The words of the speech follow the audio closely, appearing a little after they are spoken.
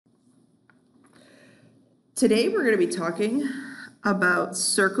Today we're going to be talking about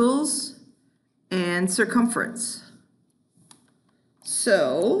circles and circumference.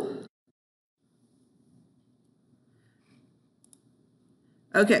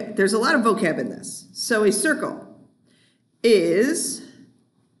 Okay, there's a lot of vocab in this. So a circle is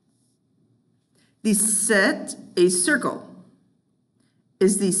the set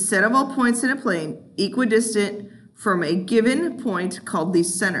of all points in a plane equidistant from a given point called the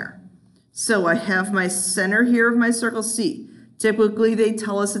center. So I have my center here of my circle C. Typically they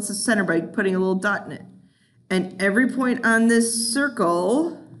tell us it's a center by putting a little dot in it. And every point on this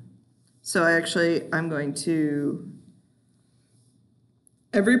circle, so every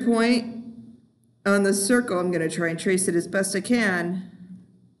point on the circle, I'm going to try and trace it as best I can,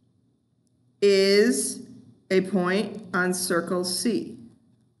 is a point on circle C.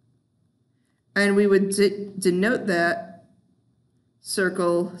 And we would denote that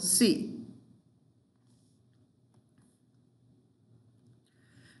circle C.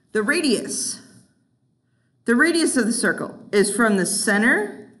 The radius of the circle is from the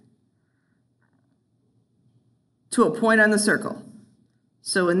center to a point on the circle.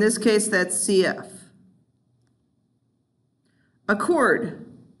 So in this case, that's CF. A chord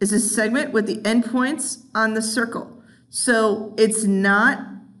is a segment with the endpoints on the circle. So it's not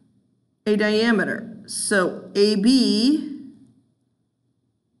a diameter. So AB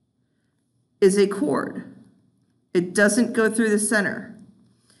is a chord. It doesn't go through the center.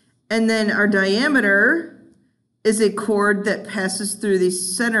 And then our diameter is a chord that passes through the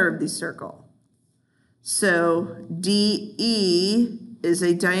center of the circle. So DE is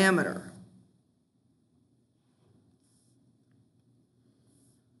a diameter.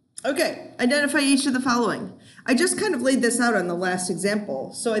 Okay, identify each of the following. I just kind of laid this out on the last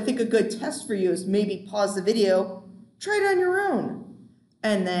example, so I think a good test for you is maybe pause the video, try it on your own,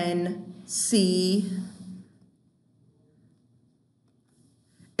 and then see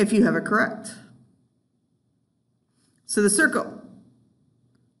if you have it correct. So the circle,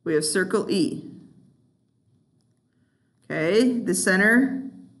 we have circle E. Okay, the center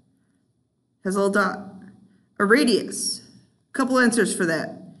has a little dot. A radius, a couple answers for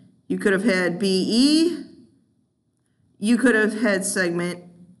that. You could have had BE, you could have had segment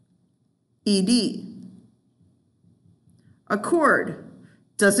ED. A chord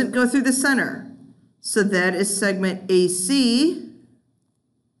doesn't go through the center, so that is segment AC.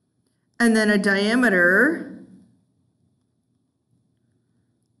 And then a diameter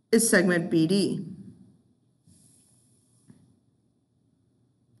is segment BD.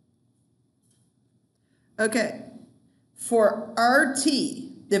 Okay, for RT,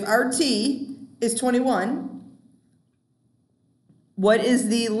 if RT is 21, what is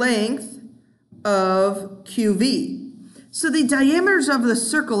the length of QV? So the diameters of the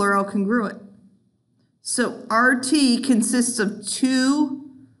circle are all congruent. So RT consists of two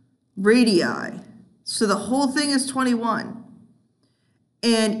radii. So the whole thing is 21.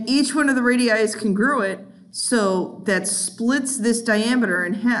 And each one of the radii is congruent, so that splits this diameter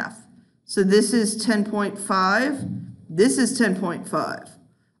in half. So this is 10.5, this is 10.5.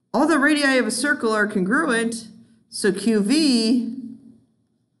 All the radii of a circle are congruent, so QV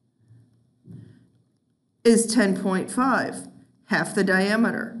is 10.5, half the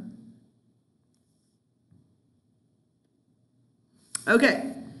diameter. Okay.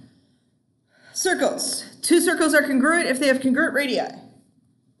 Circles. Two circles are congruent if they have congruent radii.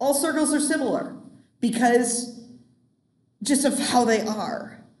 All circles are similar because just of how they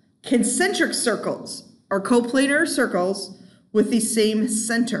are. Concentric circles are coplanar circles with the same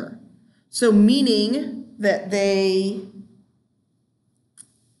center. So meaning that they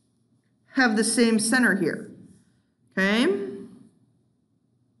have the same center here. Okay?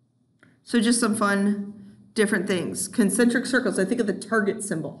 So just some fun different things. Concentric circles, I think of the target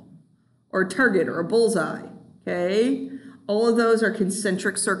symbol, or a target, or a bullseye, okay? All of those are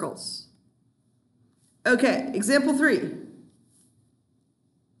concentric circles. Okay, example 3.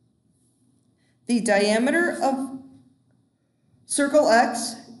 The diameter of circle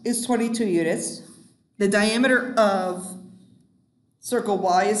X is 22 units. The diameter of circle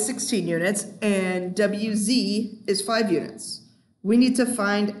Y is 16 units, and WZ is 5 units. We need to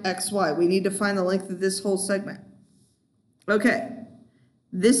find XY. We need to find the length of this whole segment. Okay.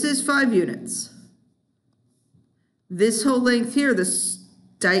 This is 5 units. This whole length here,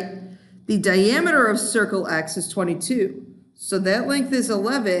 the diameter of circle X is 22. So that length is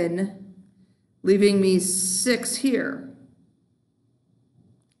 11, leaving me 6 here.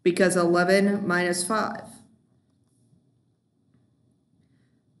 Because 11 minus 5.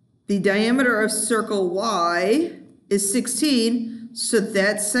 The diameter of circle Y is 16, so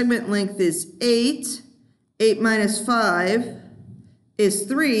that segment length is 8. 8 minus 5 is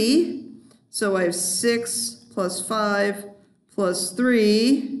 3. So I have 6 plus 5 plus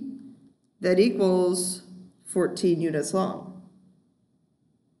 3. That equals 14 units long.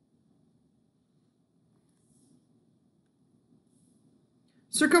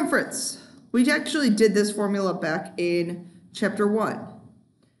 Circumference. We actually did this formula back in chapter 1.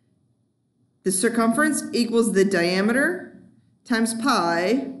 The circumference equals the diameter times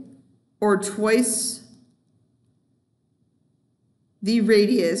pi, or twice the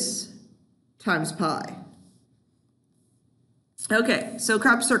radius times pi. Okay, so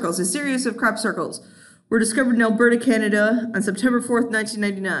crop circles. A series of crop circles were discovered in Alberta, Canada on September 4th,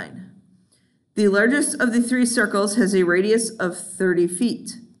 1999. The largest of the 3 circles has a radius of 30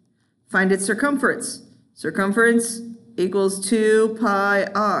 feet. Find its circumference. Circumference equals 2 pi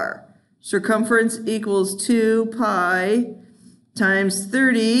r. Circumference equals 2 pi times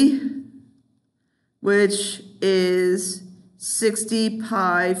 30, which is 60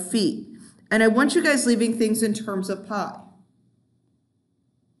 pi feet. And I want you guys leaving things in terms of pi.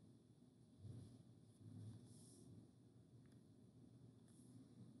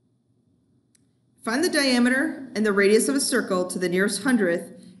 Find the diameter and the radius of a circle to the nearest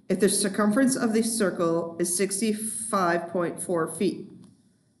hundredth if the circumference of the circle is 65.4 feet.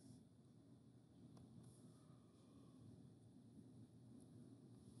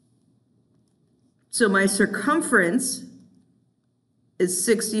 So my circumference is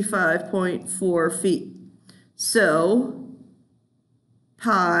 65.4 feet. So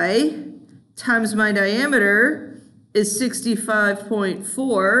pi times my diameter is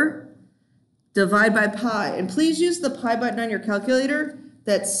 65.4. Divide by pi. And please use the pi button on your calculator,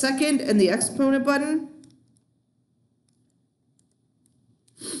 that second and the exponent button.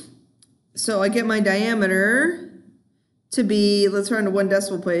 So I get my diameter to be, let's round to 1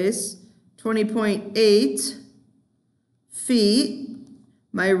 decimal place, 20.8 feet.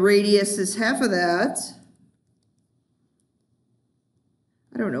 My radius is half of that.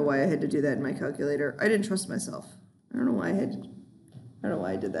 I don't know why I had to do that in my calculator. I didn't trust myself. I don't know why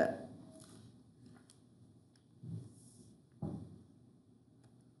I did that.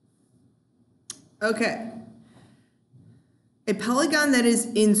 Okay. A polygon that is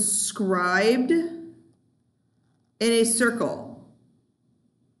inscribed in a circle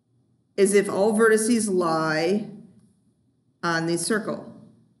is if all vertices lie on the circle.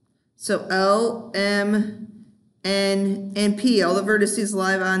 So L, M, N, and P, all the vertices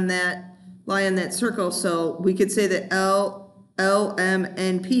lie on that circle. So we could say that L, M,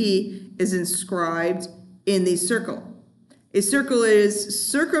 and P is inscribed in the circle. A circle is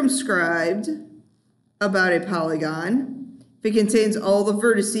circumscribed about a polygon if it contains all the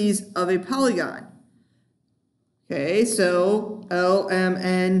vertices of a polygon. Okay, so L, M,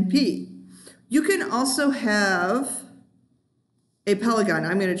 N, P. You can also have a polygon.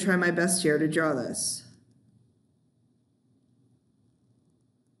 I'm going to try my best here to draw this.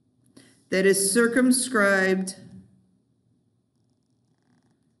 That is circumscribed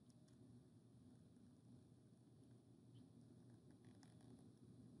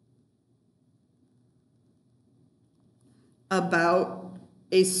about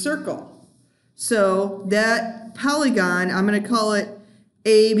a circle. So that polygon, I'm going to call it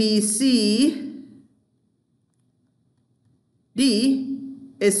ABC D,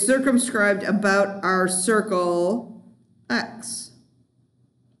 is circumscribed about our circle X.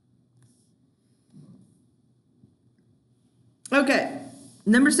 Okay,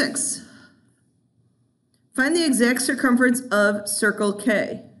 number 6. Find the exact circumference of circle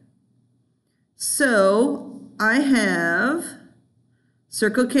K. So I have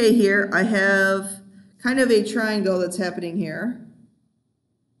circle K here. I have kind of a triangle that's happening here.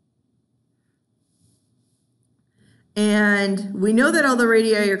 And we know that all the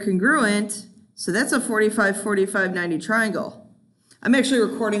radii are congruent, so that's a 45, 45, 90 triangle. I'm actually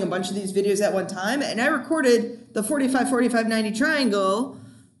recording a bunch of these videos at one time, and I recorded the 45, 45, 90 triangle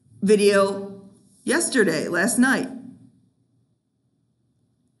video yesterday, last night.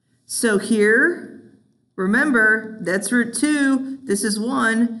 So here, remember, that's root 2, this is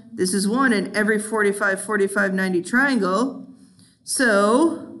 1 in every 45, 45, 90 triangle.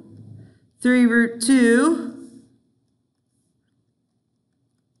 So 3 root 2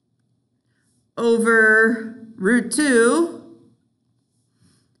 over root 2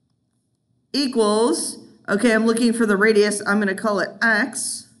 equals, okay, I'm looking for the radius, I'm going to call it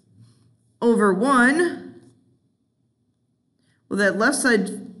x, over 1. Well, that left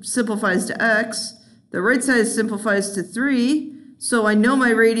side simplifies to x, the right side simplifies to 3, so I know my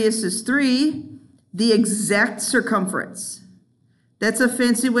radius is 3, the exact circumference. That's a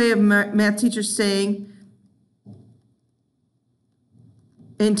fancy way of math teachers saying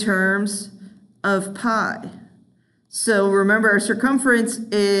in terms of pi. So remember, our circumference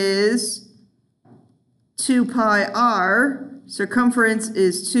is 2 pi r. Circumference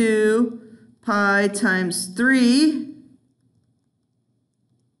is 2 pi times 3.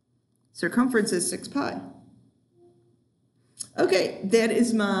 Circumference is 6 pi. Okay, that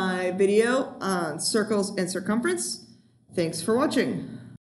is my video on circles and circumference. Thanks for watching.